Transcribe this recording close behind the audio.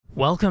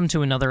Welcome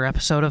to another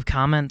episode of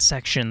Comment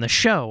Section, the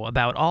show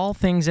about all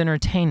things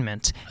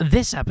entertainment.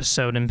 This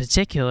episode in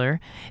particular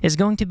is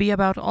going to be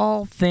about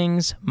all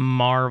things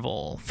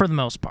Marvel, for the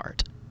most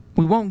part.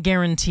 We won't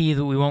guarantee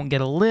that we won't get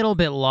a little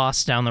bit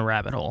lost down the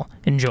rabbit hole.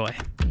 Enjoy.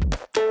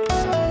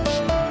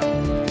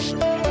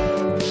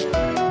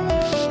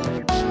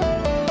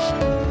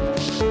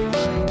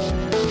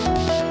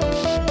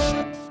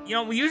 You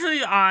know,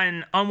 usually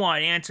on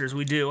Unwanted Answers,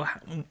 we do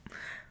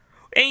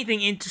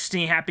anything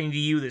interesting happening to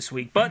you this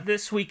week. But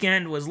this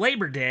weekend was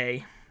Labor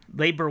Day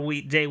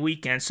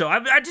weekend. So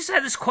I just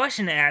had this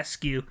question to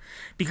ask you,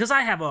 because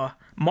I have a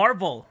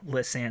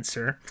Marvel-less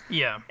answer.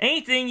 Yeah.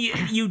 Anything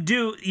you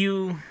do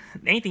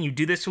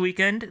this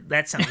weekend?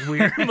 That sounds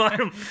weird. But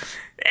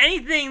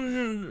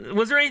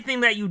was there anything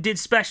that you did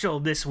special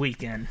this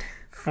weekend?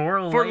 For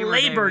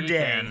Labor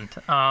Day.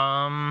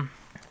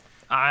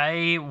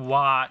 I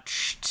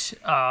watched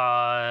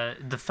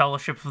The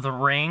Fellowship of the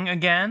Ring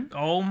again.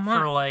 Oh my!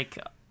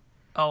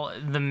 For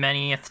the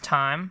manyth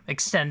time,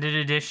 extended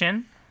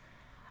edition.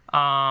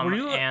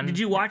 Did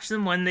you watch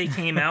them when they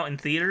came out in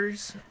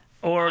theaters,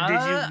 or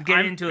did you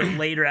get into it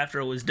later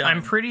after it was done?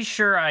 I'm pretty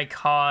sure I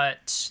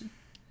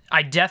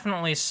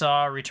definitely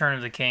saw Return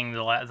of the King,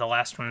 the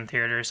last one in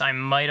theaters. I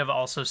might have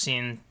also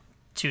seen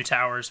Two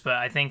Towers, but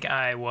I think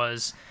I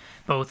was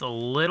both a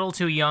little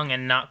too young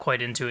and not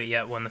quite into it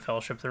yet when The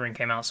Fellowship of the Ring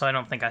came out, so I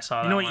don't think I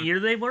saw that one. You know what year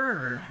they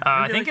were?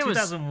 I think it was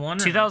 2001.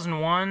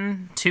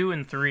 2001, 2,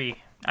 and 3.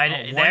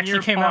 They 1 actually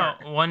year came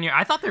apart. out 1 year.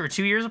 I thought they were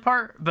 2 years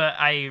apart, but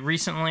I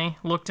recently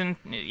looked in,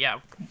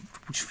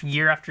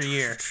 year after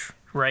year,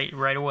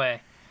 right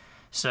away.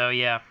 So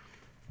yeah.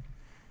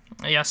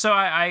 So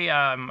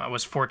I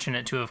was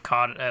fortunate to have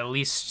caught at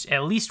least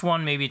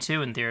one, maybe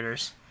two in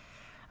theaters.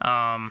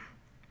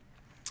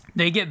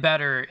 They get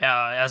better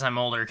as I'm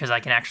older because I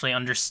can actually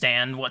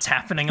understand what's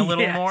happening a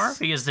little more,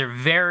 because they're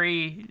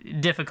very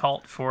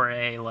difficult for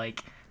a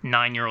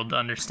 9-year-old to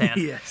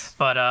understand. Yes.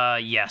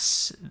 But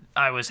yes,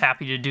 I was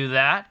happy to do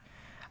that.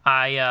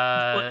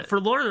 For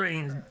Lord of the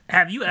Rings,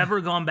 have you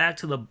ever gone back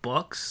to the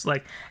books?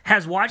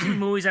 Has watching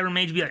movies ever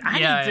made you be like, I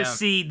need to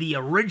see the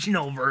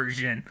original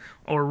version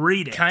or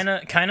read it? Kind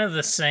of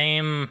the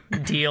same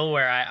deal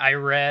where I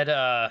read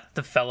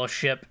The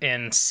Fellowship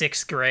in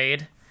 6th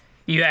grade.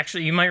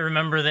 You might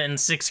remember that in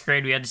 6th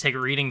grade we had to take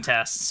reading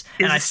tests.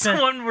 I spent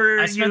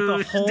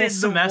the whole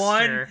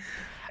semester.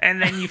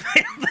 And then you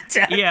failed the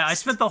test. Yeah, I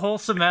spent the whole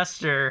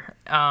semester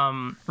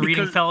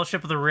reading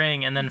Fellowship of the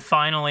Ring, and then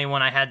finally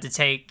when I had to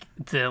take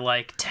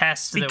the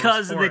test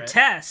because of the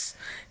test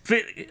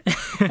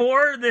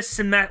for this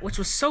semester, which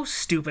was so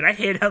stupid. I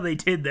hate how they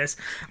did this,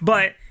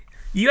 but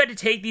you had to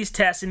take these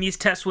tests, and these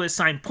tests would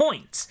assign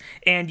points,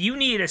 and you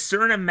needed a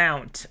certain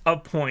amount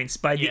of points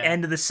by the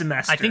end of the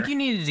semester. I think you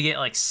needed to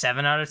get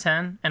 7 out of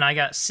 10, and I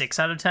got 6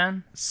 out of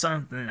 10.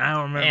 Something, I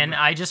don't remember. And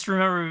I just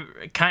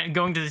remember kind of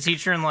going to the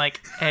teacher and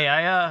hey,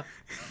 I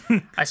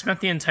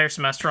spent the entire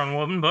semester on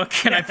Woman Book.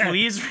 Can I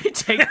please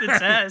retake the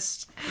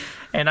test?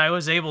 And I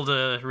was able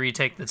to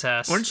retake the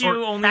test. Weren't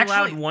you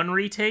allowed one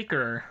retake,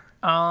 or?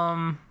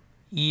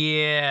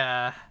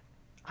 Yeah.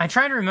 I'm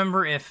trying to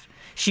remember if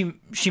she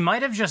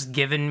might have just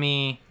given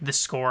me the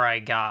score I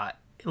got.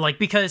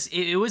 Because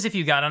it was if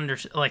you got under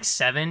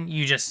 7,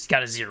 you just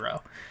got a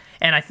 0.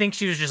 And I think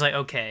she was just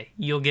okay,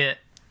 you'll get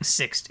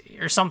 60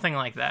 or something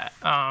like that.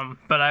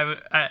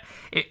 But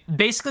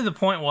basically the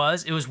point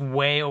was, it was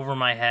way over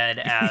my head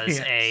as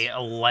a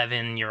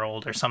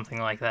 11-year-old or something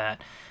like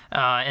that.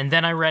 And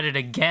then I read it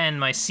again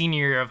my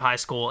senior year of high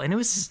school, and it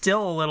was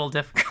still a little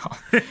difficult.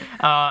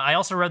 I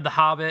also read The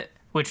Hobbit,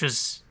 which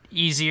was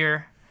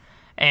easier.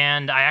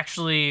 And I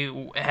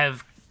actually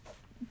have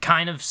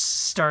kind of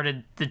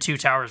started The Two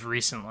Towers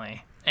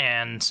recently,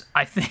 and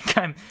I think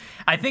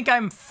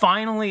I'm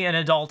finally an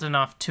adult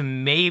enough to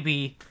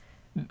maybe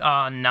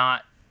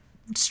not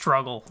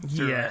struggle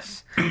through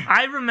it.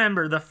 I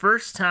remember the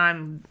first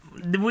time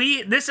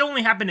this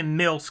only happened in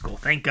middle school,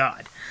 thank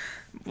God,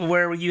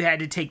 where you had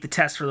to take the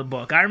test for the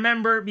book. I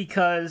remember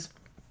because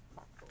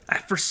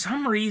for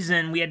some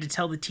reason we had to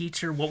tell the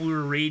teacher what we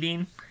were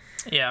reading.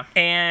 Yeah.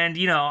 And,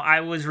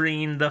 I was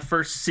reading the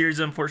first series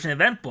of Unfortunate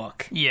Event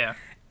book. Yeah.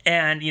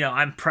 And,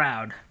 I'm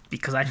proud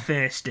because I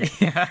finished it.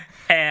 Yeah.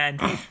 And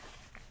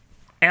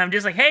I'm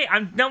just hey,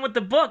 I'm done with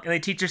the book. And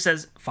the teacher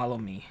says, follow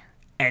me.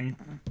 And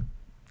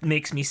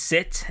makes me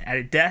sit at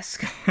a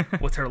desk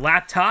with her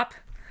laptop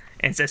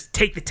and says,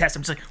 take the test.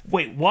 I'm just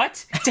wait,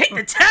 what? Take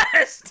the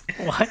test?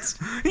 What?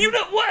 You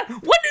know what? When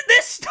did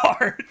this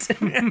start?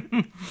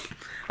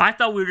 I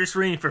thought we were just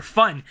reading for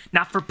fun,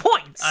 not for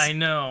points. I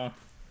know.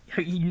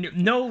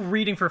 No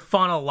reading for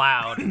fun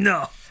allowed.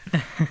 No.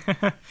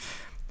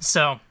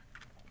 So,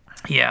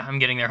 yeah, I'm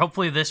getting there.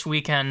 Hopefully this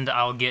weekend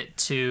I'll get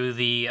to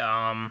the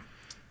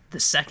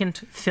second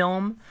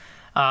film.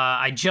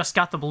 I just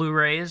got the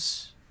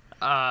Blu-rays,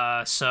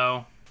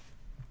 so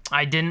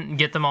I didn't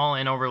get them all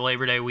in over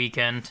Labor Day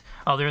weekend.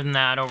 Other than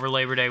that, over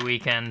Labor Day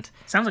weekend...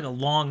 Sounds like a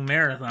long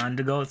marathon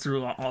to go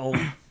through all...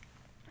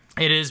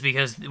 It is,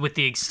 because with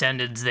the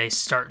extendeds, they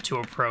start to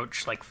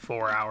approach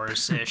 4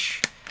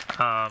 hours-ish.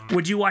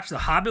 Would you watch The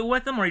Hobbit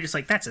with them, or are you just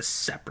like, that's a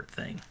separate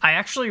thing?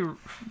 I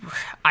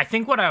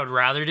think what I would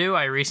rather do,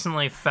 I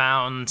recently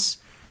found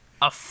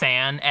a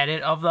fan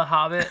edit of the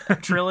Hobbit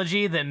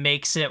trilogy that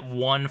makes it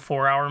 1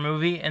 4-hour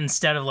movie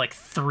instead of like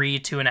 3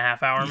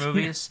 2.5-hour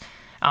movies.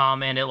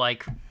 And it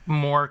like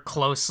more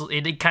closely,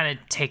 it kind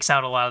of takes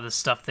out a lot of the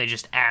stuff they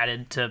just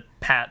added to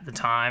pat the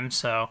time.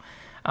 So,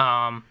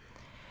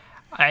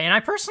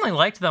 I personally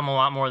liked them a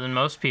lot more than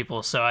most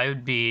people, so I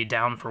would be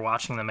down for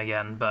watching them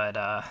again. But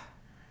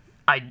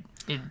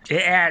it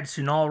adds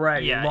to an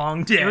already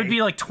long day. It would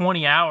be like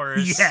 20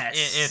 hours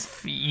yes.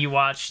 if you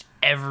watched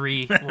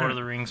every Lord of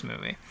the Rings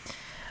movie.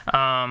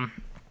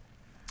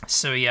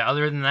 So yeah,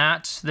 other than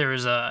that, there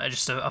was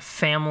just a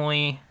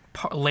family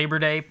Labor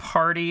Day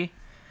party,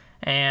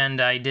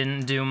 and I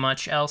didn't do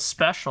much else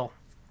special.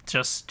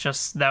 Just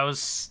that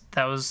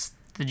was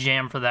the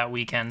jam for that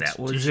weekend. That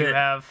was Did you it.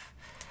 have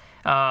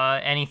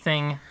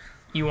anything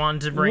you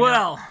wanted to bring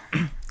up?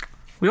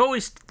 Well,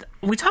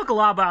 we talk a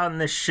lot about on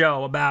this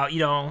show about,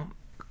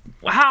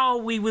 how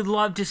we would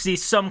love to see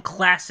some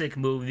classic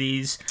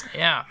movies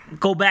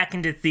go back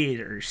into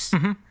theaters.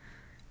 Mm-hmm.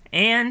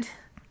 And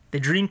the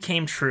dream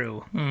came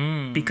true.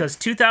 Because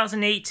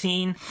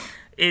 2018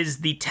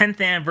 is the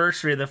 10th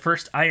anniversary of the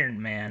first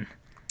Iron Man.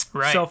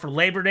 Right. So for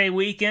Labor Day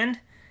weekend,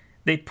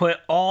 they put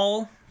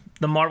all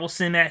the Marvel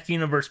Cinematic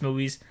Universe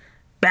movies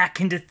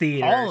back into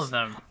theaters. All of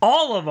them.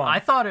 All of them. I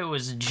thought it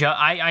was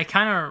I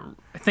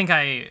think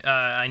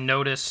I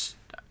noticed.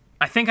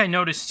 I think I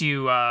noticed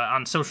you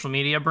on social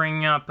media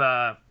bringing up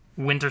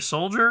Winter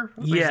Soldier.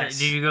 Yes.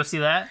 Did you go see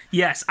that?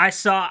 Yes,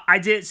 I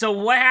did. So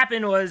what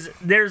happened was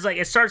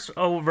it starts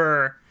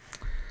over.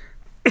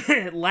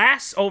 It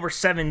lasts over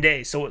 7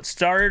 days. So it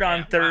started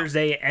on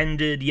Thursday,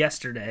 ended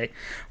yesterday,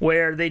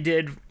 where they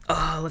did.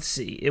 Let's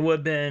see. It would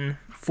have been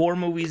 4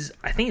 movies.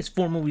 I think it's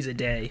 4 movies a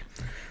day.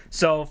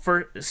 So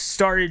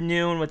started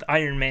noon with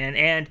Iron Man,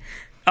 and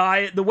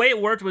the way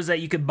it worked was that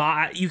you could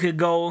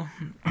go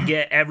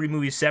get every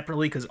movie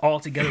separately, because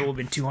altogether it would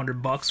have been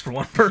 $200 for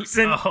one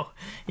person. Oh,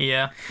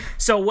 yeah.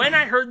 So when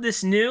I heard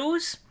this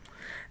news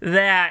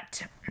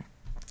that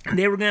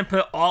they were going to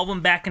put all of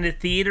them back into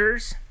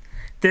theaters,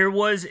 there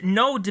was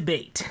no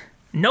debate,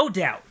 no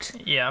doubt,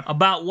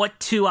 about what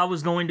 2 I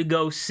was going to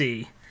go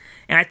see,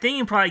 and I think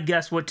you can probably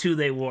guess what 2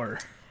 they were.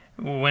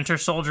 Winter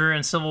Soldier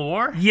and Civil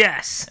War?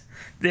 Yes.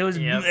 There was.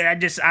 Yep.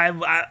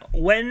 I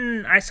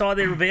when I saw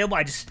they were available,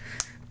 I just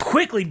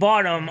quickly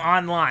bought them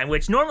online.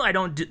 Which normally I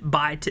don't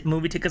buy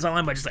movie tickets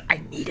online, but I just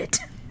I need it.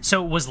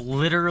 So it was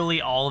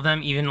literally all of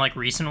them, even like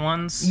recent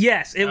ones?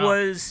 Yes, it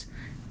was.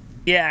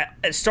 Yeah,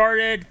 it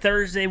started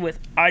Thursday with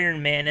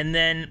Iron Man, and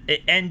then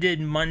it ended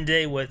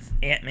Monday with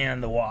Ant-Man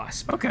and the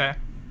Wasp. Okay.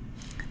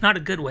 Not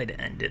a good way to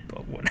end it,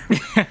 but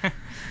whatever.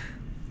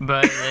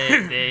 But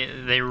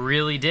they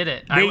really did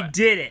it. They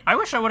did it. I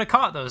wish I would have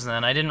caught those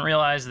then. I didn't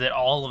realize that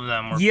all of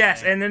them were.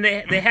 Yes, and then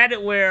they had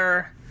it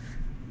where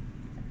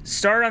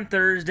started on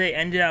Thursday,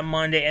 ended on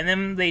Monday, and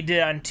then they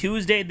did on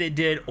Tuesday. They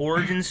did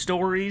origin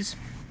stories,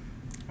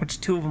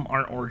 which 2 of them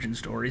aren't origin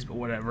stories, but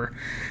whatever.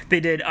 They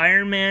did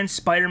Iron Man,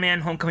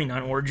 Spider-Man, Homecoming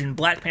non-origin,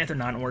 Black Panther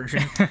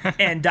non-origin,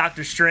 and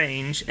Doctor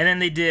Strange, and then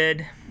they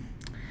did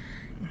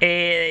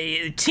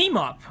a team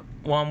up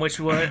one,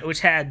 which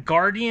had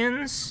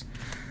Guardians,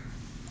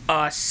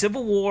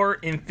 Civil War,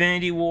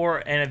 Infinity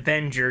War, and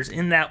Avengers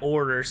in that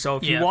order. So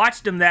if you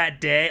watched them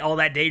that day,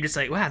 you're just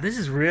like, wow, this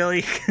is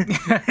really...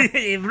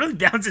 it really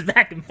bounces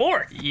back and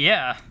forth.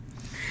 Yeah.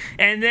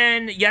 And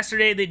then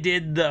yesterday they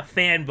did the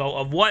fan vote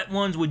of what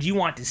ones would you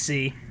want to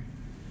see,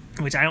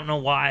 which I don't know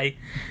why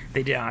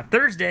they did on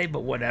Thursday,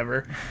 but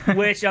whatever.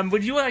 Which,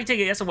 would you like to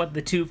take a guess of what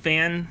the 2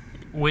 fan...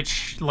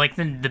 Which, like,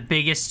 the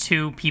biggest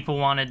 2 people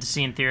wanted to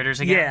see in theaters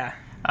again? Yeah.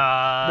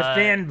 The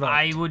fan vote.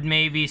 I would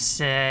maybe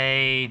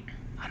say...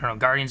 I don't know,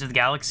 Guardians of the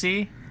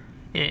Galaxy?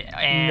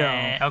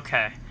 No.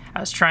 Okay. I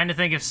was trying to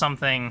think of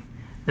something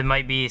that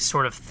might be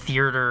sort of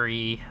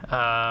theater-y.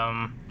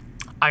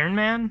 Iron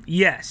Man?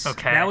 Yes.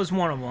 Okay. That was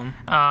one of them.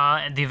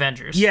 And the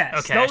Avengers. Yes.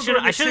 Okay.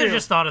 I should have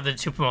just thought of the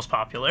 2 most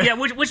popular. Yeah,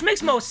 which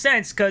makes most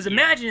sense, because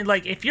imagine,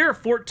 if you're a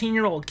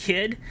 14-year-old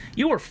kid,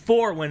 you were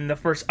 4 when the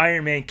first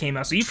Iron Man came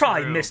out, so you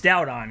probably missed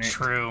out on it.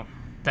 True.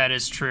 That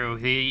is true.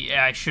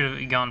 I should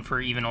have gone for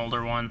even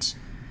older ones.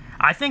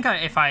 I think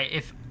if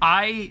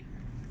I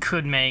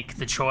could make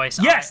the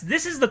choice. Yes,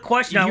 this is the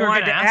question I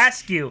wanted to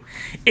ask you.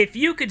 If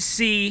you could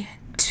see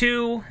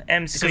 2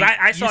 MCs, because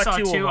I saw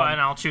 2 of them. And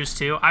I'll choose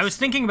 2. I was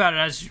thinking about it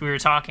as we were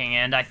talking,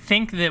 and I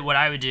think that what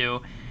I would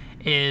do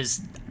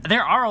is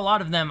there are a lot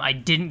of them I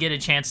didn't get a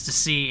chance to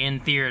see in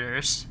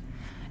theaters,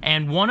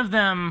 and one of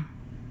them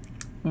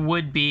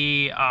would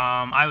be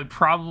I would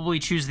probably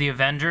choose the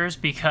Avengers,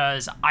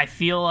 because I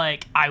feel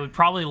like I would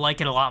probably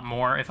like it a lot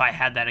more if I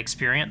had that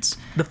experience.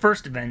 The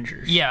first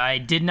Avengers. Yeah, I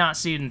did not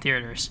see it in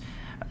theaters.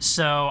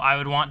 So I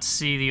would want to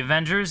see the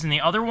Avengers, and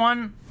the other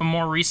one, a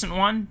more recent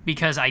one,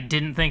 because I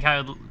didn't think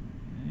I would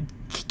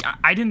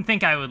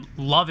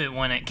love it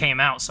when it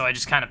came out, so I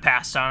just kind of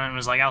passed on it and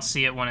was like, I'll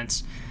see it when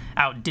it's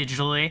out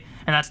digitally,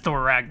 and that's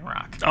Thor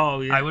Ragnarok.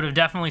 Oh, yeah. I would have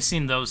definitely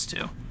seen those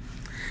 2.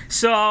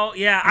 So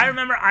yeah, I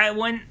remember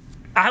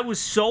I was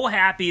so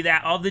happy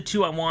that of the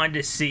two I wanted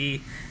to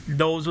see,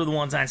 those were the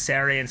ones on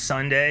Saturday and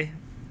Sunday,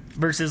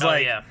 versus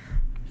like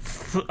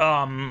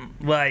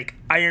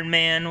Iron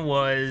Man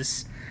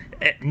was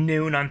at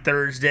noon on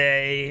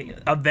Thursday.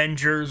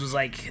 Avengers was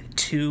like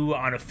 2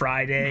 on a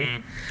Friday.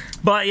 Mm-hmm.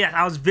 But yeah,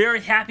 I was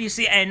very happy to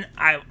see, and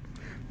I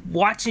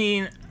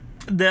watching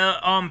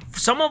the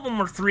some of them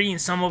were 3D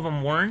and some of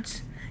them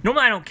weren't.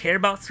 Normally I don't care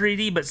about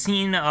 3D, but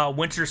seeing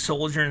Winter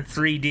Soldier in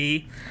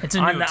 3D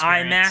on the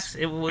IMAX,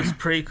 it was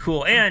pretty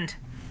cool. And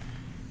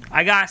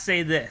I gotta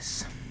say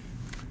this: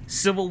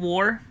 Civil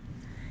War,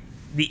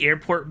 the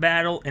airport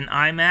battle in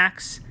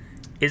IMAX,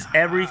 is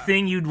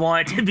everything you'd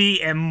want it to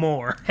be and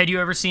more. Had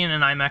you ever seen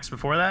an IMAX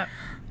before that?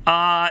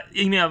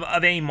 You mean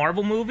of any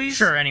Marvel movies?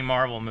 Sure, any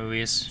Marvel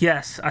movies.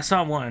 Yes, I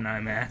saw one in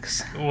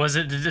IMAX. Was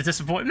it a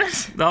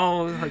disappointment?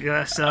 Oh, I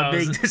guess a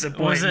big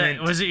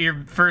disappointment. Was it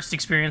your first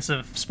experience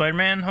of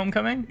Spider-Man: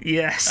 Homecoming?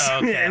 Yes. Oh,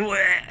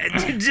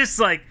 okay. Just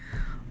like,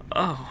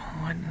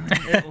 what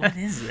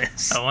is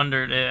this? I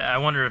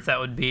wonder if that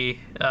would be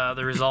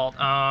the result.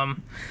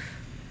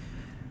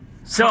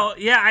 So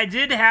yeah, I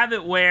did have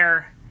it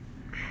where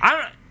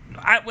I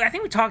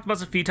think we talked about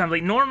this a few times.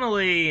 Like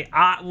normally,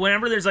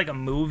 whenever there's like a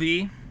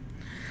movie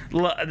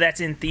that's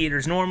in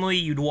theaters, normally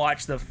you'd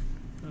watch the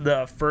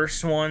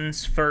first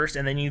ones first,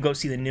 and then you go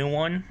see the new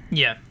one.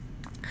 Yeah.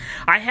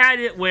 I had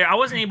it where I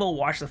wasn't able to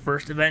watch the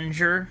first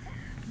Avenger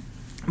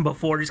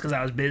before just because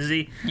I was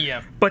busy.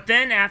 Yeah. But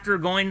then after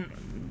going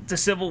to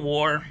Civil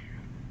War,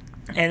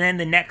 and then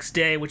the next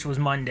day, which was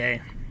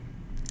Monday,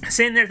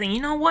 sitting there thinking,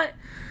 you know what?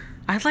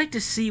 I'd like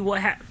to see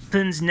what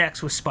happens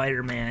next with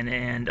Spider-Man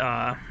and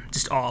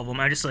just all of them.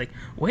 I'm just like,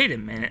 wait a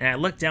minute. And I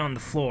look down the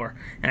floor,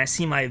 and I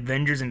see my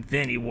Avengers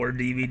Infinity War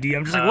DVD.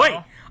 I'm just like, wait,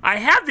 I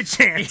have the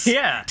chance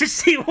to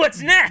see what's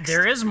next.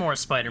 There is more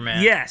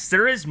Spider-Man. Yes,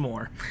 there is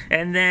more.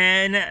 And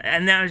then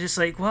I was just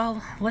like,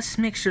 well, let's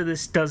make sure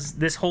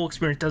this whole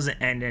experience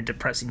doesn't end in a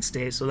depressing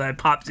state. So then I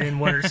popped in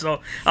Winter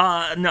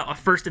a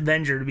first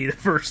Avenger to be the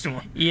first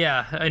one.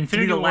 Yeah,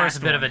 Infinity War is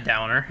a bit of a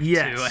downer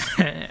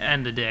to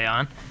end the day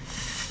on.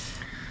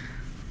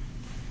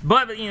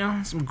 But,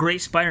 some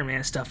great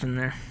Spider-Man stuff in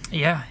there.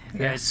 Yeah.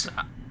 Yes.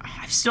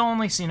 I've still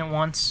only seen it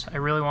once. I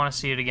really want to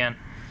see it again.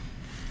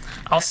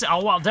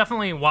 I'll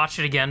definitely watch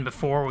it again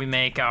before we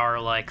make our,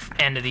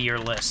 end of the year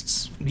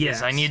lists.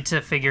 Because I need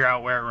to figure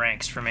out where it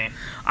ranks for me.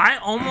 I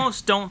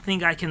almost don't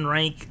think I can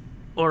rank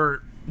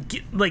or,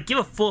 give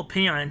a full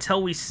opinion on it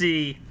until we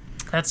see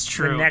That's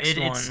true. The next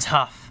one. It's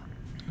tough.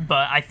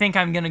 But I think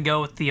I'm going to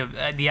go with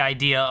the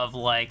idea of,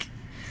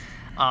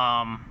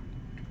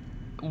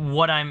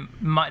 what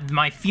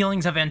my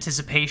feelings of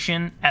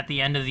anticipation at the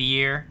end of the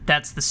year.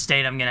 That's the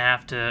state I'm gonna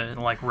have to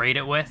rate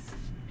it with,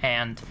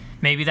 and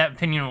maybe that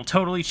opinion will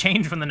totally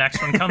change when the next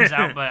one comes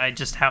out. But I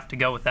just have to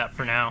go with that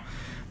for now.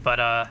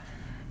 But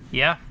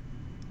yeah,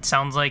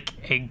 sounds like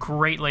a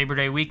great Labor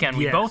Day weekend.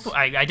 We both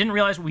I didn't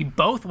realize we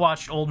both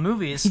watched old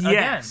movies again.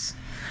 Yes,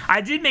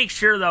 I did make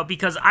sure though,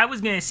 because I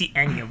was gonna see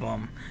any of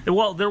them.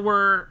 Well, there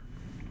were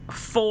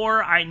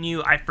 4 I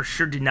knew I for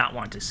sure did not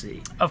want to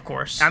see. Of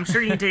course. I'm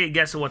sure you can take a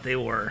guess of what they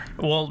were.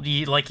 Well,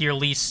 your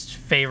least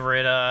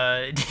favorite,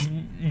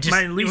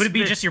 would it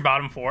be just your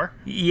bottom 4?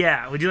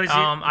 Yeah. Would you like to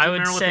I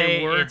would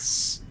say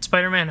it's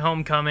Spider-Man: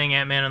 Homecoming,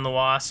 Ant-Man and the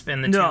Wasp,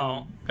 and the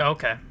two...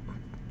 Okay.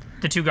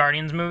 The 2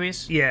 Guardians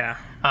movies? Yeah.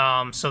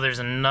 So there's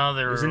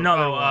another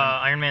one.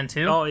 Iron Man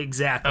 2? Oh,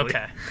 exactly.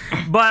 Okay.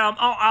 But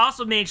I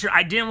also made sure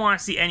I didn't want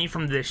to see any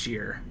from this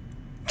year.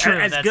 True,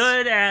 as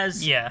good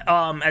as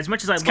as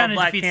much as I love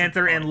Black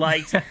Panther and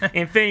liked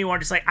Infinity War,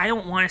 just I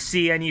don't want to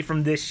see any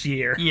from this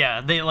year. Yeah,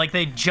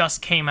 they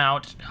just came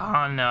out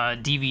on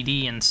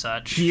DVD and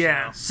such.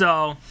 Yeah,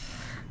 so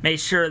made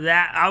sure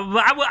that I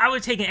would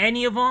have taken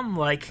any of them,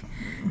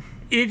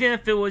 even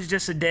if it was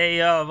just a day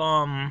of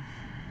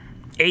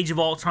Age of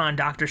Ultron,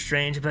 Doctor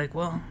Strange. I'd be like,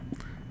 well,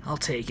 I'll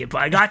take it.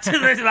 But I got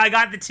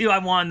the 2 I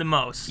wanted the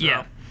most. So.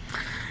 Yeah.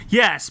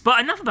 Yes, but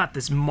enough about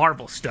this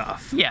Marvel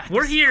stuff. Yeah,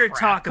 we're here to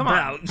talk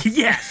about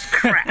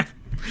crap.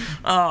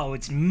 Oh,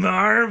 it's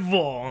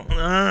Marvel.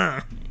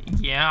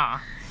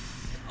 Yeah.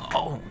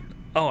 Oh,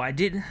 I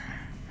did.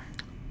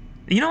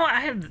 You know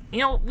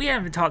what? We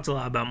haven't talked a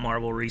lot about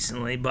Marvel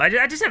recently, but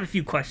I just have a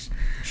few questions.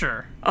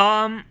 Sure.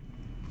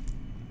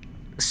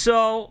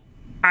 So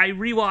I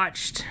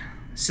rewatched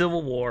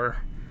Civil War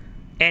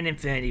and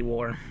Infinity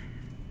War.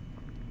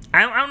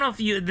 I don't know if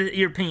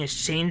your opinion has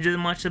changed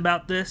much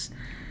about this.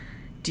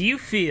 Do you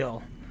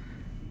feel,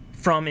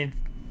 when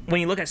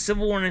you look at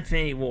Civil War and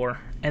Infinity War,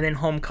 and then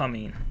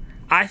Homecoming,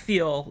 I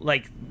feel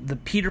like the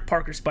Peter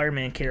Parker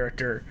Spider-Man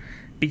character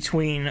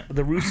between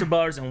the Russo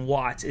brothers and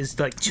Watts is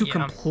 2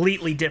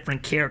 completely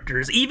different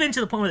characters, even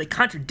to the point where they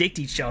contradict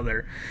each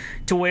other,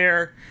 to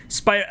where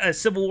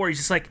Civil War is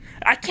just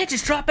I can't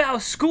just drop out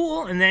of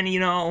school, and then,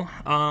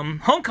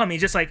 Homecoming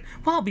is just well,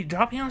 I'll be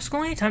dropping out of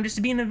school anytime just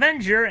to be an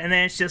Avenger, and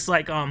then it's just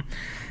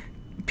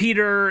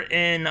Peter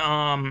in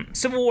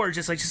Civil War is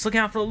just looking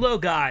out for the little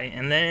guy,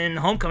 and then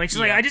Homecoming,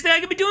 she's I just think I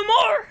could be doing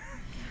more.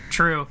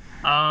 True.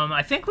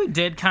 I think we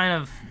did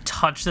kind of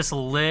touch this a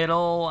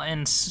little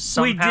in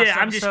some We past did.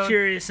 I'm just episode,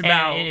 curious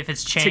about and if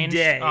it's changed.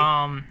 today.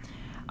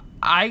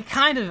 I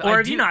kind of... Or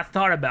have you not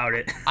thought about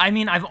it? I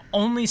mean, I've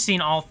only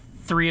seen all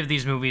 3 of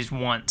these movies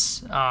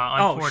once,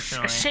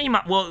 unfortunately. Shame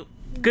on... Well,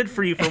 good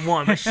for you for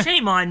one, but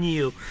shame on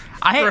you.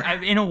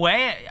 In a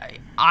way,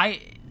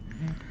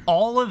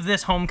 all of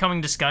this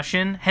Homecoming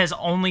discussion has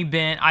only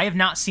been... I have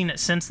not seen it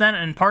since then,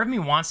 and part of me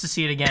wants to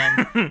see it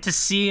again to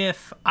see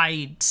if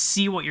I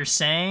see what you're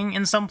saying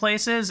in some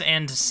places,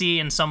 and to see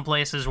in some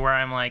places where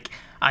I'm like,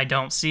 I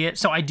don't see it.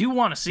 So I do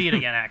want to see it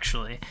again,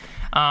 actually.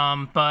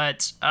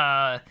 But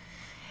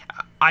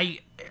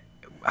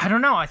I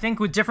don't know. I think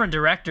with different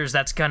directors,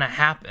 that's going to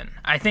happen.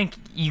 I think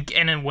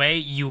in a way,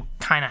 you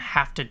kind of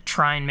have to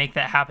try and make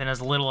that happen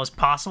as little as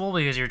possible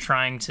because you're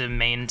trying to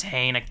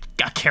maintain a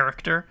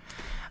character.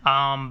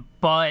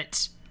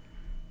 But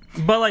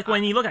like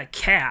when you look at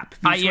Cap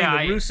between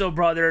the Russo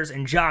brothers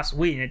and Joss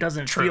Whedon, it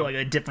doesn't feel like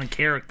a different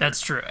character.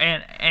 That's true.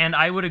 And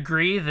I would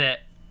agree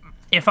that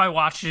if I were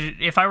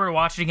to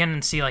watch it again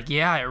and see like,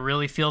 yeah, it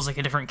really feels like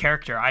a different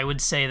character, I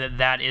would say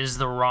that is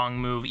the wrong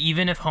move.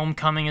 Even if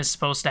Homecoming is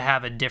supposed to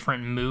have a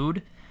different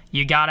mood,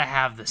 you gotta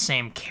have the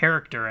same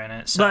character in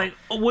it. So, like,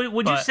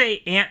 would you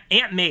say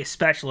Aunt May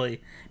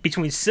especially,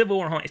 between Civil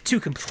War and Homecoming, 2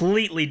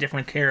 completely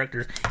different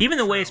characters, even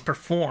the way it's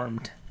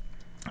performed?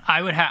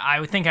 I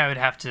would think I would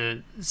have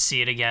to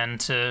see it again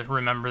to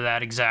remember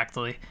that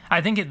exactly.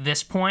 I think at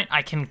this point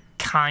I can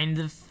kind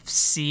of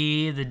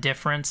see the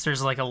difference.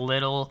 There's like a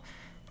little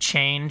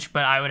change,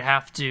 but I would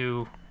have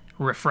to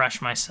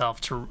refresh myself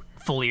to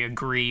fully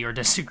agree or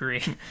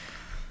disagree.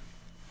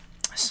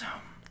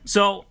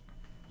 So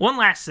one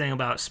last thing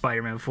about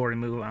Spider-Man before we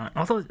move on.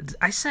 Although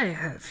I say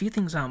a few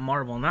things on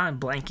Marvel, not I'm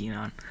blanking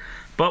on,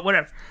 but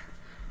whatever.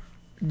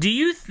 Do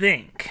you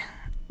think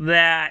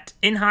that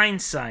in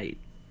hindsight,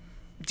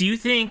 do you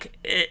think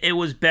it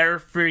was better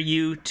for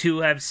you to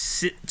have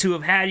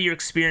had your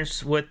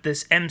experience with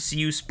this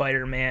MCU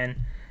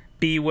Spider-Man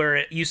be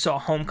where you saw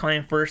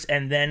Homecoming first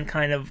and then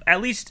kind of,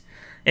 at least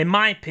in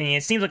my opinion,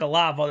 it seems like a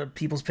lot of other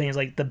people's opinions,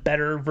 like the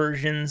better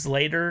versions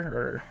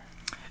later,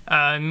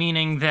 or...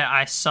 meaning that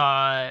I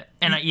saw...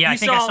 And I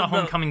think I saw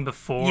Homecoming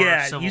before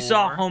Civil War.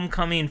 Saw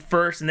Homecoming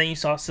first, and then you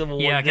saw Civil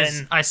War. Yeah,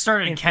 because I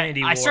started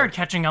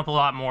catching up a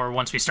lot more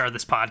once we started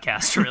this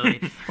podcast,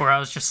 really, where I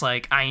was just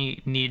like, I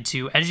need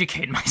to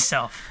educate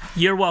myself.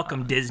 You're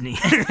welcome, Disney.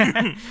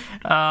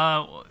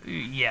 Well,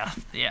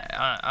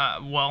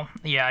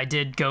 I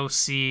did go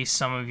see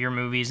some of your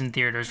movies in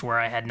theaters where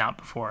I had not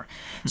before.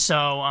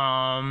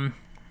 So,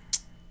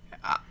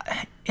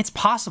 it's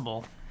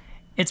possible.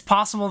 It's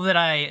possible that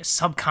I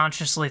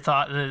subconsciously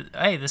thought that,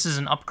 hey, this is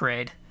an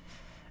upgrade.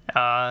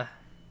 But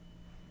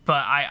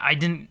I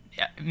didn't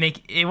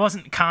it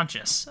wasn't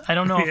conscious. I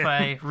don't know if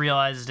I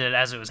realized it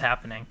as it was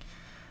happening.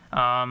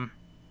 I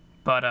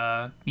don't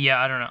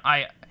know.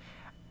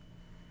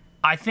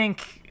 I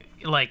think,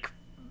 like,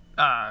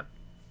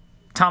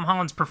 Tom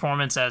Holland's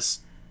performance as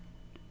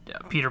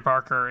Peter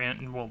Parker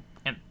and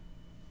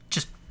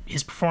just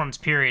his performance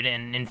period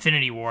in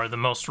Infinity War, the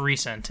most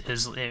recent,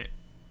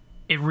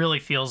 it really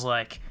feels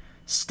like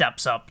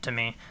steps up to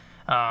me,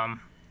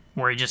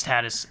 where he just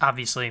had his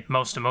obviously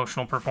most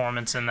emotional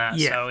performance in that.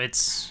 So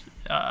it's,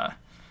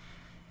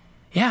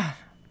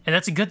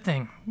 that's a good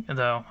thing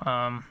though.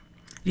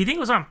 Do you think it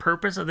was on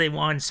purpose that they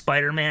wanted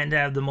Spider-Man to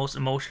have the most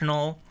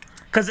emotional?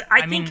 Because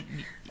I think,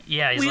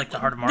 he's like the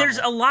heart of Marvel. There's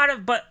a lot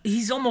of, but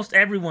he's almost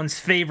everyone's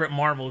favorite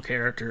Marvel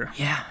character.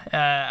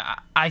 Yeah,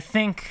 I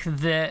think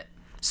that.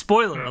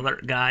 Spoiler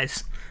alert,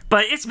 guys.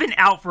 But it's been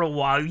out for a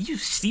while. You've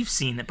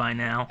seen it by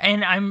now.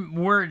 And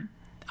we're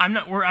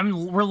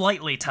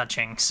lightly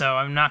touching, so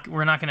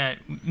we're not gonna.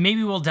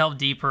 Maybe we'll delve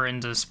deeper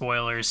into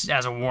spoilers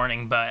as a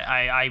warning, but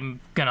I'm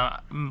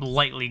gonna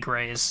lightly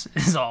graze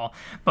is all.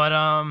 But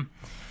I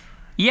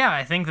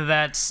think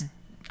that's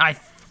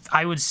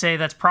I would say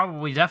that's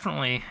probably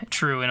definitely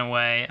true in a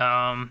way.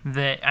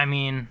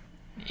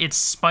 It's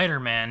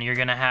Spider-Man. You're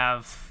gonna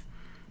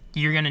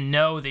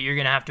know that you're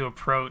gonna have to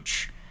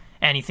approach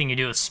anything you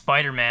do with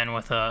Spider-Man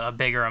with a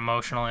bigger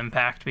emotional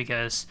impact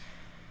because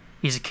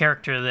he's a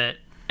character that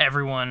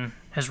everyone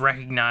has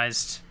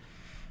recognized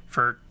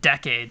for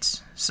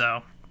decades.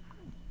 So,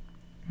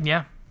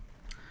 yeah.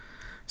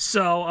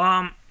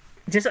 So,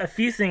 just a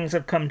few things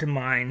have come to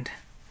mind.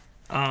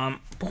 I am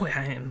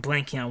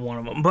blanking on one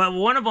of them. But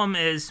one of them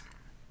is,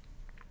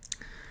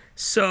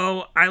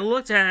 so I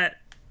looked at,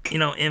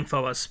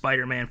 info of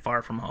Spider-Man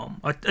Far From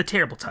Home. A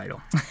terrible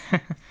title.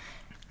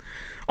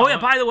 Oh, yeah,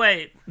 by the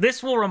way,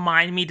 this will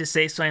remind me to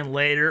say something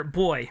later.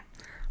 Boy,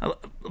 I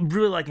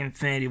really like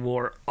Infinity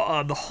War.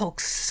 The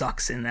Hulk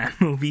sucks in that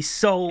movie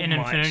so much. In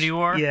Infinity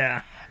War?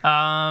 Yeah.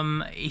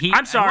 I'm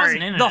sorry.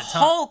 The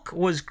Hulk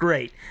was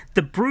great.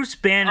 The Bruce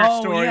Banner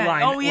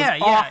storyline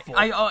was awful.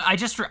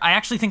 I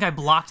actually think I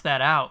blocked that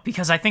out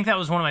because I think that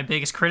was one of my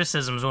biggest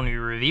criticisms when we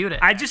reviewed it.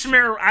 I just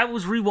remember I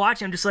was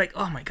rewatching. I'm just like,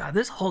 oh my god,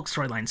 this Hulk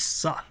storyline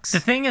sucks. The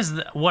thing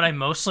is, what I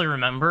mostly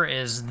remember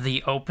is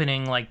the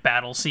opening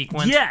battle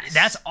sequence. Yes,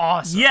 that's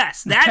awesome.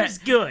 Yes, that is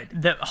good.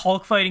 The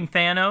Hulk fighting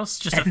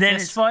Thanos, just a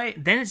fist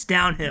fight. then it's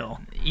downhill.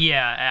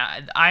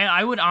 Yeah,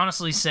 I would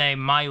honestly say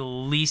my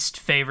least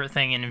favorite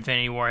thing in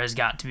Infinity War has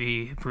got to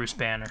be Bruce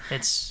Banner.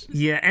 It's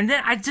And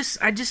then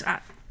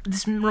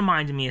this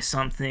reminded me of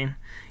something.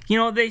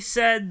 They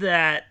said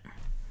that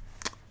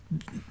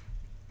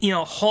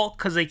Hulk,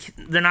 because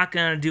they're not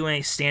gonna do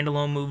any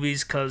standalone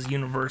movies because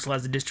Universal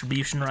has the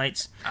distribution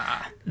rights.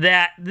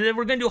 That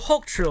we're gonna do a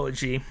Hulk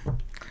trilogy.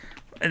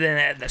 And then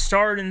at the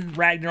start in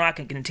Ragnarok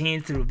and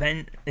continued through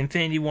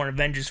Infinity War and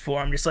Avengers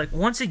 4, I'm just like,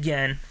 once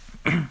again,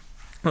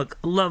 look,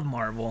 I love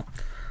Marvel,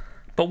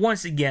 but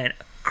once again,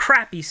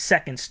 crappy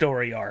second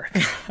story arc.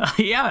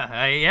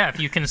 yeah. If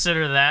you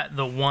consider that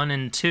the 1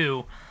 and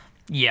 2,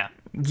 yeah,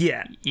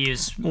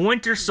 is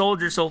Winter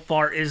Soldier so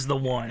far is the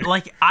one.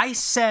 Like I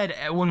said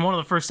when one of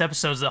the first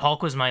episodes that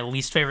Hulk was my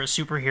least favorite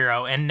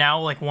superhero, and now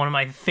like one of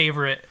my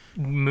favorite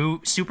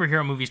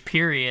superhero movies.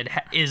 Period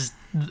is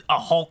a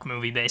Hulk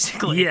movie,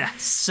 basically.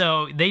 Yes.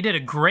 So they did a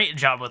great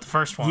job with the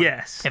first one.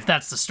 Yes. If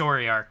that's the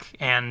story arc.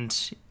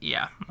 And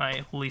yeah,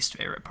 my least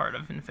favorite part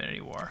of Infinity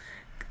War.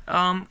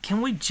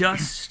 Can we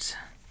just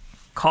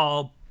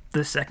call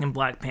the second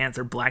Black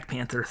Panther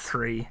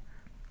 3?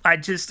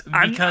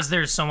 Because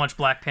there's so much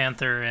Black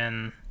Panther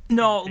in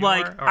Infinity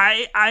War,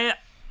 or?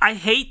 I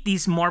hate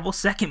these Marvel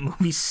second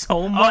movies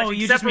so much.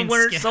 You except just mean for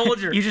Winter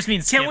Soldier. You just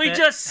mean skip Can we it?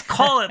 just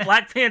call it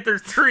Black Panther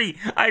 3?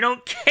 I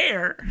don't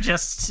care.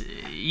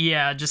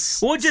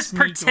 We'll just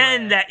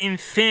pretend that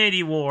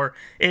Infinity War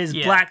is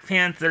Black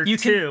Panther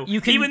 2.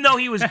 Even though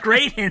he was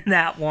great in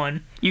that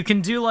one. You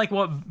can do like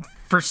what,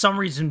 for some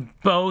reason,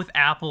 both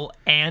Apple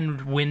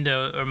and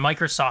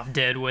Microsoft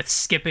did with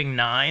skipping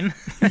 9.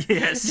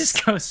 Yes.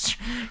 Just go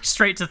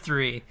straight to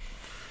 3.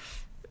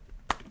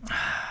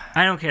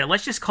 I don't care.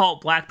 Let's just call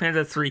it Black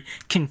Panther 3.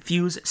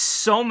 Confuse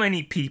so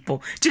many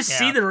people. Just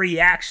see the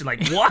reaction.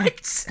 Like,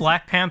 what?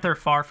 Black Panther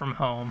Far From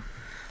Home.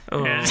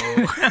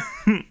 Oh.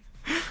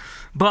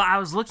 But I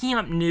was looking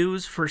up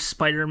news for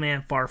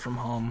Spider-Man Far From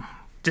Home.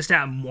 Just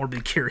out of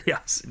morbid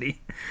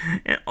curiosity.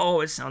 And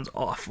it sounds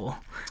awful.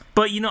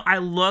 But, I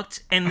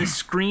looked, and the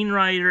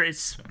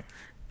screenwriter,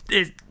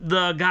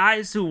 the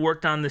guys who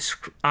worked on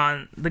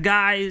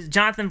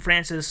Jonathan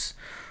Francis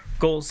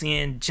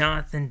Golsey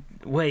and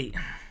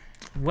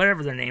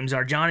whatever their names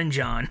are, John and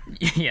John.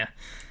 Yeah.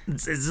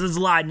 There's a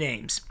lot of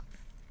names.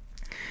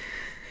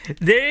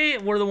 They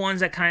were the ones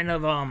that kind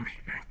of,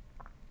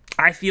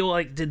 I feel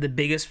like did the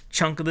biggest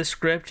chunk of the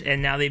script, and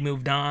now they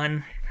moved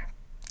on.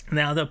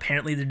 Now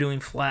apparently they're doing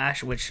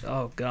Flash, which,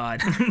 oh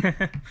god.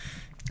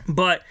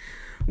 But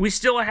we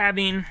still are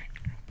having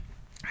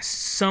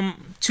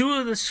two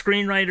of the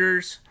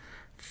screenwriters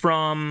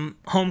from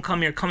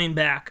Homecoming are coming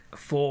back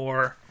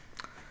for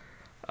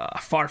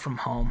Far From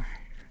Home.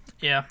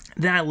 Yeah.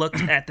 Then I looked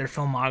at their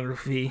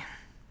filmography,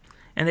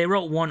 and they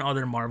wrote one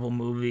other Marvel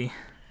movie.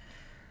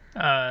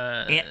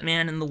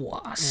 Ant-Man and the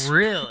Wasp.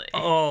 Really?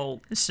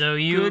 Oh, so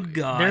good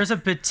God. There's a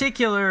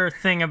particular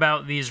thing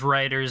about these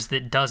writers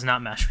that does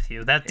not mesh with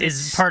you.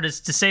 Is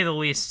to say the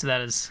least,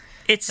 that is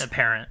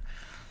apparent.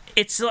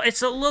 It's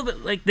a little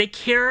bit like they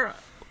care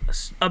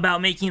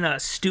about making a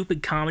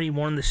stupid comedy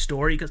more than the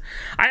story, because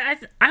I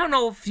don't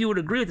know if you would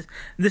agree with this.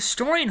 The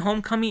story in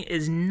Homecoming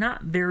is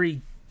not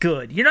very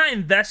good. You're not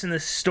invested in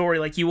this story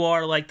like you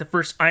are like the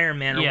first Iron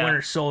Man or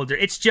Winter Soldier.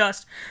 It's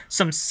just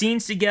some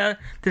scenes together.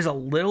 There's a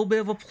little bit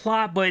of a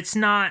plot, but it's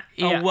not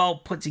a well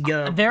put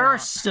together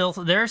There's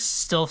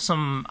still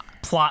some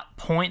plot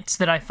points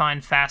that I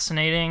find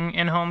fascinating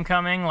in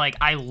Homecoming. Like,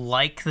 I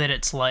like that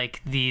it's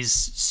like these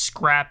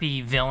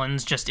scrappy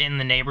villains just in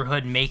the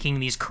neighborhood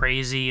making these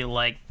crazy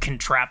like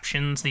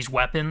contraptions, these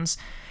weapons.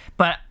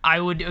 But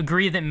I would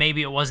agree that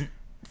maybe it wasn't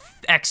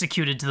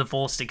executed to the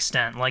fullest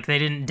extent. Like, they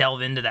didn't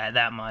delve into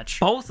that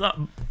much.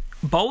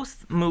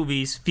 Both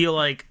movies feel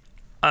like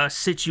a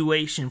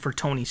situation for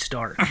Tony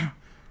Stark.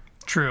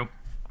 True.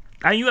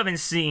 You haven't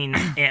seen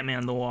Ant-Man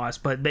and the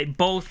Wasp, but they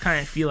both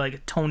kind of feel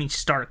like Tony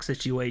Stark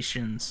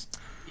situations.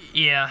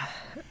 Yeah,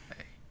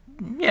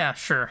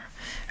 sure.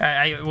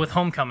 With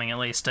Homecoming, at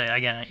least.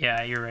 Again,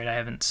 you're right. I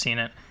haven't seen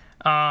it.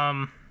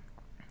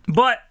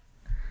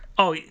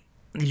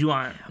 Did you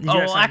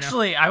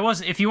actually, I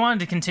was. If you wanted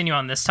to continue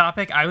on this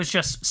topic, I was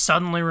just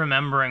suddenly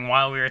remembering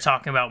while we were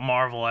talking about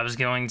Marvel, I was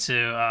going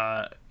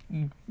to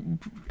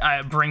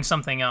bring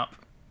something up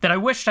that I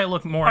wished I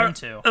looked more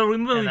into. Are we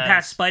moving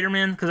past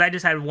Spider-Man? Because I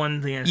just had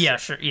one thing. Yeah,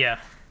 sure. Yeah.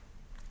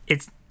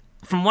 It's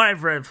from what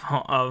I've read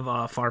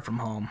of Far From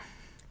Home.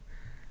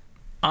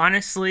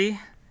 Honestly,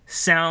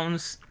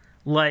 sounds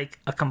like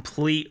a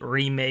complete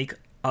remake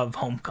of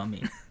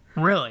Homecoming.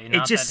 Really?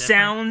 It just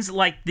sounds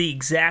like the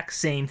exact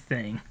same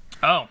thing.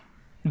 Oh,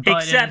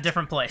 but in a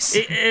different place.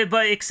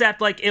 But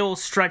except like it will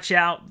stretch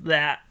out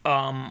that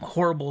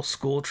horrible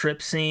school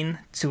trip scene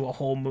to a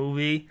whole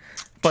movie.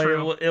 But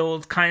it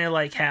will kind of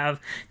like have...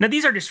 Now,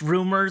 these are just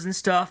rumors and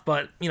stuff,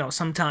 but,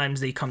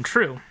 sometimes they come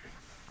true.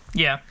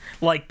 Yeah.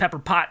 Like Pepper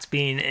Potts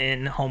being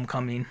in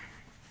Homecoming.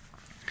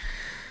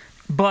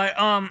 But,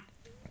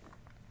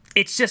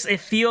 it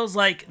feels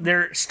like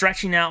they're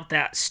stretching out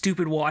that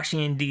stupid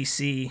Washington,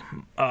 D.C.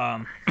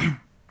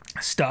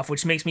 stuff,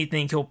 which makes me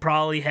think he'll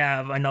probably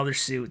have another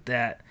suit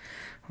that,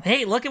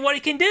 hey, look at what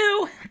he can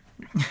do.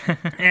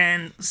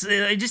 And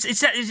it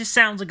just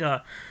sounds like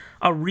a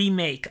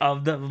remake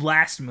of the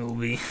last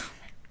movie.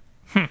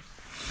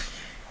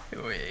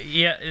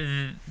 Yeah,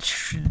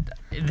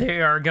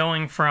 they are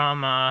going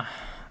from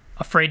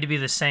afraid to be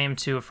the same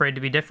to afraid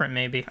to be different,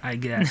 maybe. I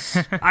guess.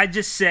 I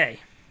just say,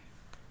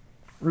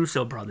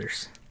 Russo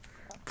brothers,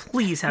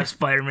 please have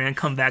Spider-Man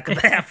come back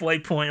at the halfway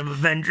point of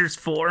Avengers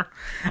 4.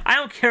 I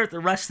don't care if the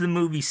rest of the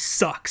movie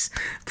sucks.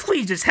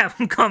 Please just have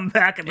him come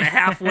back at the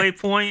halfway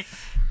point.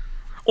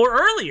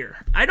 Or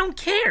earlier. I don't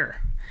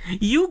care.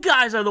 You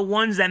guys are the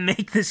ones that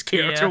make this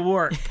character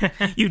work.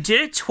 You did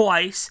it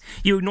twice.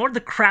 You ignored the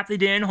crap they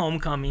did in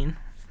Homecoming.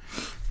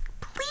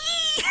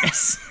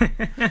 Please!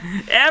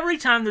 Every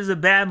time there's a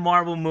bad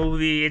Marvel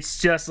movie, it's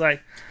just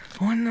like,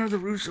 when are the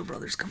Russo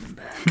brothers coming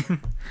back?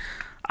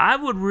 I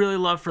would really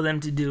love for them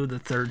to do the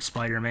third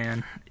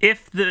Spider-Man.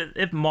 If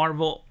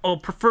Marvel,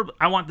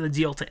 I want the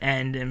deal to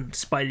end and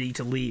Spidey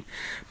to leave.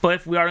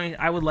 But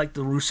I would like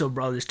the Russo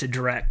brothers to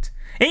direct.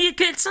 And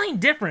it's something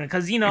different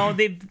because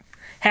they've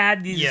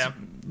had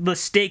the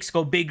stakes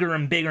go bigger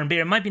and bigger and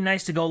bigger. It might be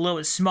nice to go a little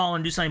bit smaller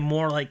and do something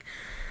more like,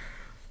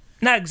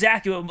 not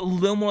exactly, but a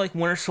little more like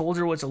Winter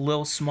Soldier, was a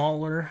little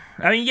smaller.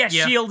 I mean,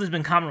 S.H.I.E.L.D. has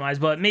been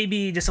compromised, but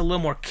maybe just a little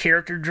more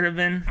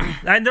character-driven.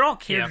 They're all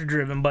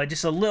character-driven, but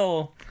just a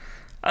little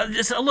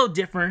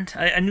different.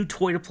 A new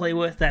toy to play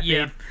with that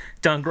they've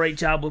done a great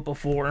job with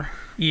before.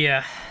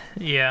 Yeah.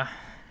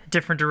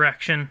 Different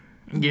direction.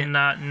 Yeah.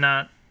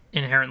 Not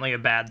inherently a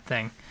bad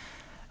thing.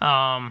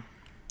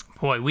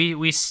 Boy,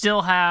 we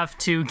still have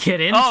to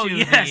get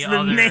into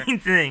the main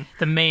thing.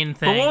 The main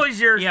thing. But what was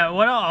your... Yeah,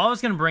 what I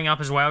was going to bring up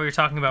is while we were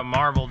talking about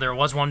Marvel, there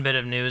was one bit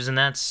of news, and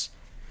that's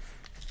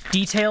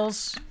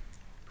details.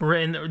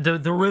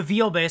 The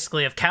reveal,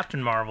 basically, of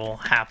Captain Marvel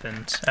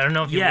happened. I don't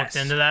know if you looked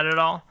into that at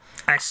all.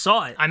 I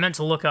saw it. I meant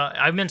to look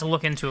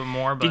into it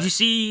more, but... Did you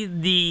see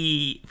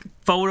the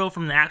photo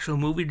from the actual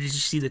movie, or did you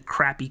see the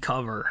crappy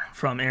cover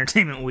from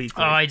Entertainment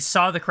Weekly? Oh, I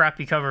saw the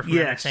crappy cover from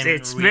Entertainment Weekly.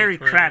 It's very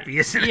crappy,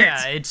 isn't it?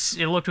 Yeah,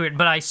 it looked weird,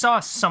 but I saw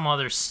some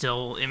other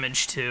still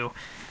image, too,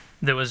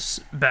 that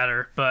was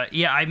better. But,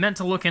 yeah, I meant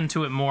to look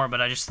into it more, but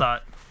I just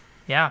thought,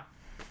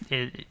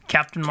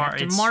 Captain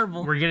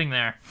Marvel. We're getting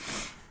there.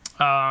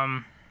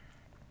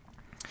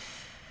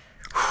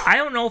 I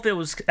don't know if it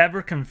was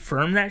ever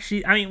confirmed that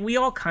we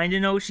all kind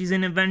of know she's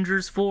in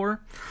Avengers 4,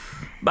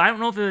 but I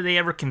don't know if they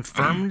ever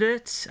confirmed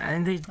it.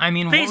 They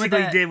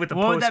basically did with the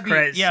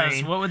post-credits scene.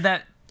 Yes, what would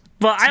that...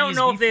 But I don't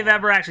know if they've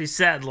ever actually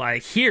said,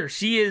 like, here,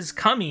 she is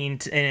coming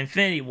in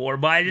Infinity War,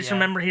 but I just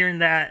remember hearing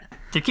that...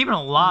 They're keeping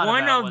a lot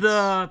One of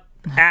the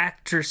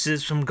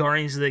actresses from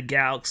Guardians of the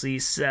Galaxy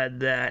said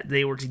that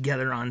they were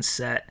together on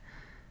set.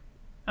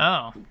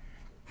 Oh.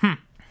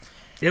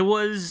 It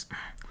was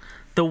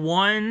the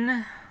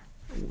one...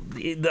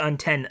 The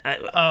antennas.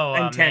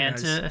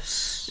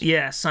 Mantis.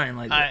 Yeah, something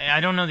like that. I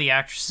don't know the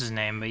actress's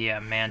name, but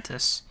yeah,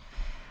 Mantis.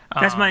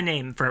 That's my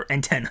name for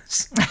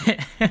antennas.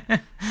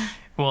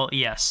 Well,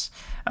 yes.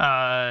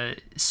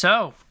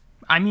 So,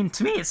 I mean,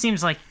 to me, it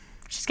seems like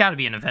she's got to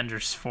be in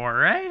Avengers 4,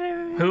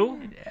 right? Who?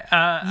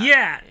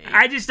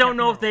 I just don't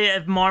know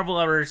if Marvel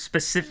ever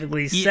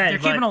specifically said. They're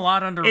keeping a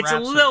lot under wraps. It's a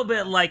little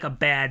bit like a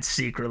bad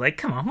secret. Like,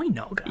 come on, we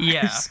know,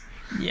 guys.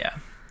 Yeah.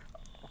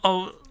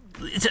 Oh.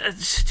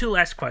 Two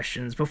last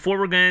questions before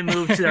we're going to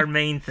move to our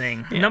main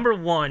thing. Number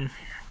one,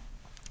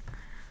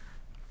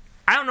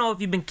 I don't know if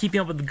you've been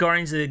keeping up with the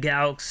Guardians of the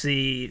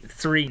Galaxy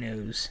 3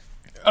 news.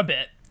 A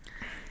bit.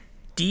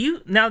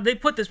 Now, they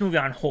put this movie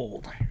on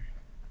hold.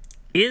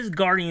 Is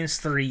Guardians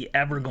 3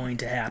 ever going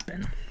to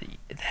happen?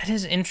 That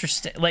is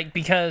interesting.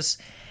 Because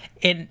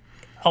a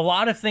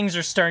lot of things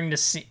are starting to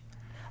see...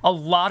 A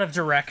lot of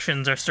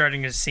directions are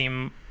starting to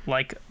seem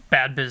like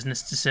bad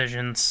business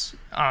decisions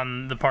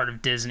on the part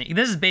of Disney.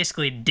 This is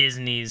basically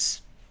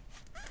Disney's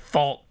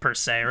fault, per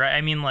se, right?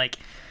 I mean,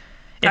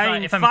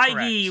 if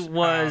Feige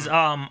was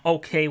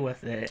okay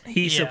with it.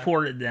 He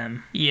supported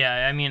them.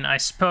 Yeah, I mean, I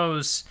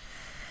suppose...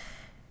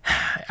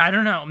 I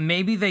don't know.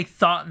 Maybe they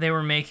thought they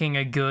were making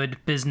a good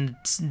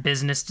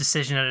business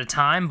decision at a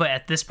time, but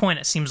at this point,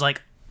 it seems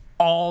like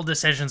all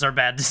decisions are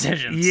bad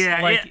decisions.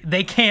 Yeah.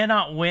 They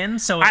cannot win,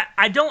 so...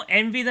 I don't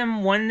envy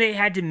them when they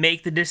had to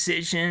make the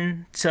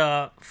decision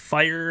to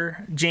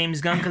fire James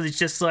Gunn, because it's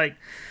just like...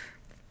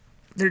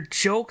 They're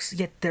jokes,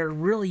 yet they're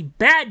really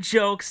bad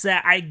jokes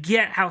that I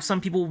get how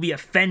some people will be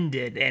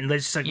offended and they're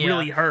just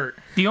really hurt.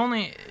 The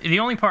only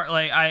part,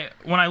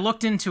 when I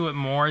looked into it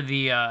more,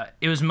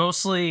 it was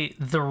mostly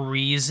the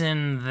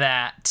reason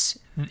that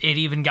it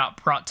even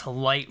got brought to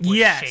light was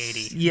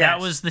shady. Yes. That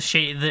was the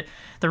shade.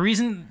 The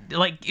reason,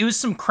 it was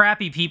some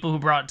crappy people who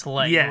brought it to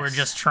light who were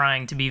just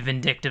trying to be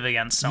vindictive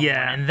against someone.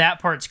 Yeah. And that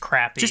part's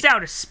crappy. Just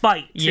out of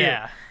spite, too.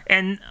 Yeah.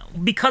 And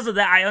because of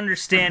that, I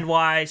understand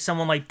why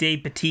someone like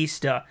Dave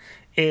Bautista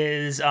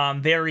is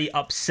very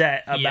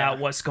upset about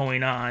what's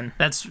going on.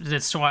 That's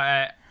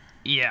why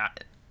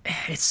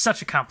it's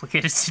such a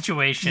complicated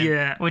situation.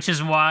 Yeah. Which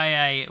is why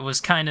I was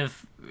kind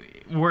of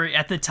were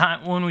at the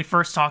time when we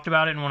first talked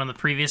about it in one of the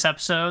previous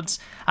episodes,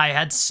 I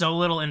had so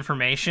little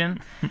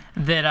information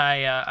that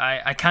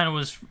I kind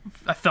of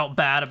I felt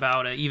bad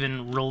about it,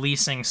 even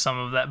releasing some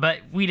of that. But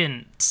we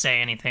didn't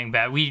say anything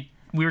bad. We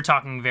were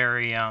talking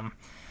very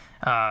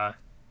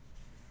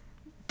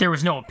there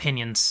was no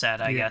opinions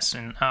said, I guess,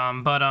 and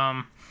but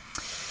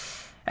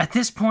at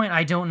this point,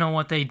 I don't know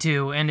what they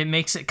do, and it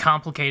makes it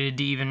complicated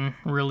to even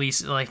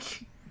release.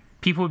 Like,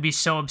 people would be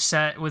so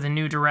upset with a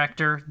new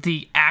director.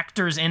 The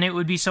actors in it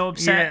would be so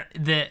upset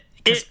that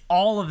because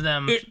all of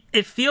them.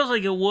 It feels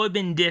like it would have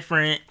been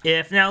different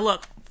if. Now,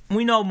 look,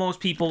 we know most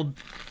people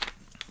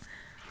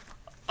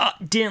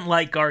didn't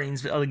like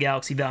Guardians of the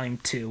Galaxy Volume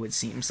 2. It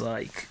seems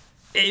like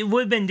it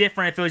would have been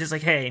different if it was just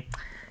like, hey,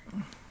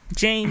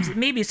 James,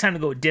 maybe it's time to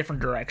go a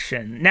different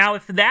direction. Now,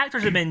 if the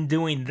actors had been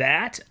doing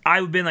that,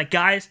 I would have been like,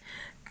 guys,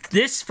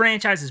 this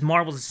franchise is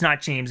Marvel's, it's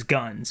not James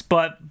Gunn's.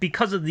 But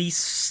because of the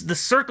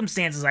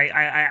circumstances,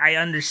 I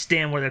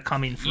understand where they're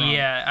coming from.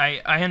 Yeah,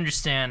 I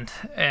understand.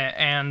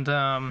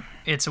 And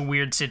it's a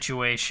weird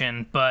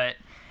situation, but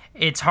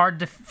it's hard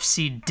to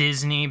see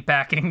Disney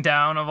backing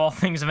down, of all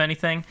things, of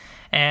anything.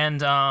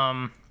 And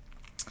I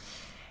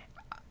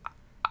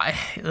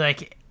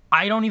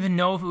don't even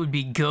know if it would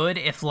be good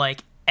if,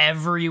 like,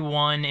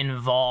 everyone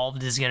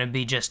involved is going to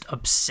be just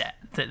upset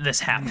that this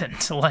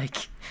happened.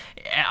 Like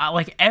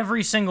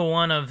every single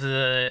one of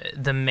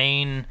the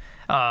main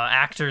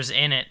actors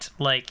in it,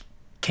 like,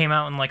 came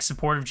out in, like,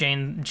 support of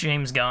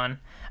James Gunn.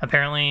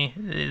 Apparently,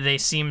 they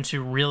seem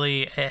to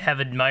really have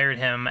admired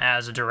him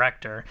as a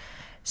director.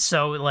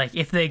 So, like,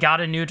 if they got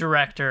a new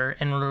director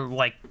and were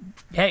like,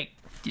 hey,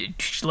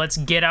 let's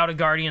get out of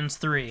Guardians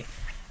 3,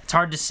 it's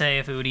hard to say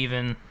if it would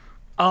even...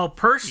 Oh,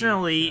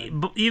 personally,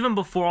 even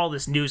before all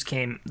this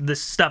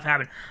stuff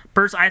happened,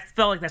 I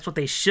felt like that's what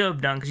they should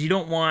have done, because you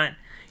don't want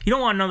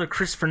another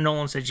Christopher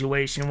Nolan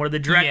situation where the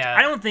director... Yeah.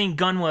 I don't think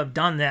Gunn would have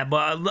done that,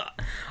 but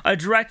a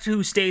director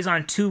who stays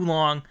on too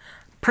long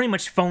pretty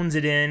much phones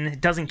it in,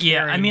 doesn't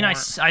care anymore. I mean,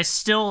 I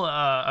still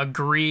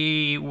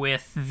agree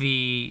with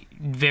the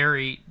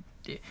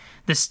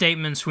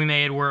statements we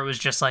made where it was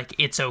just like,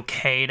 it's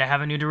okay to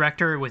have a new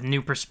director with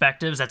new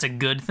perspectives. That's a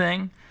good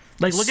thing.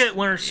 Like, look at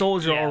Winter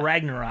Soldier or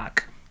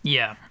Ragnarok.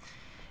 Yeah.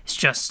 It's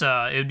just,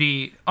 it would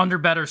be, under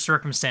better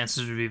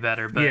circumstances would be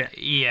better. But,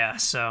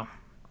 so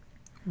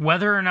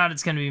whether or not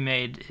it's going to be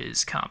made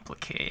is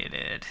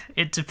complicated.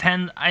 It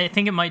depends. I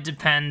think it might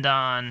depend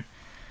on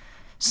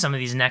some of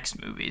these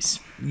next movies.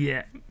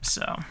 Yeah.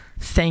 So,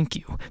 thank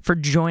you for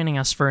joining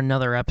us for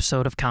another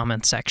episode of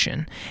Comment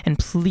Section. And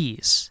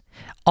please,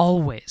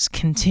 always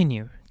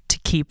continue to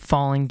keep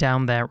falling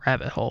down that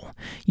rabbit hole.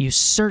 You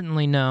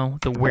certainly know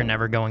that we're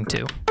never going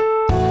to.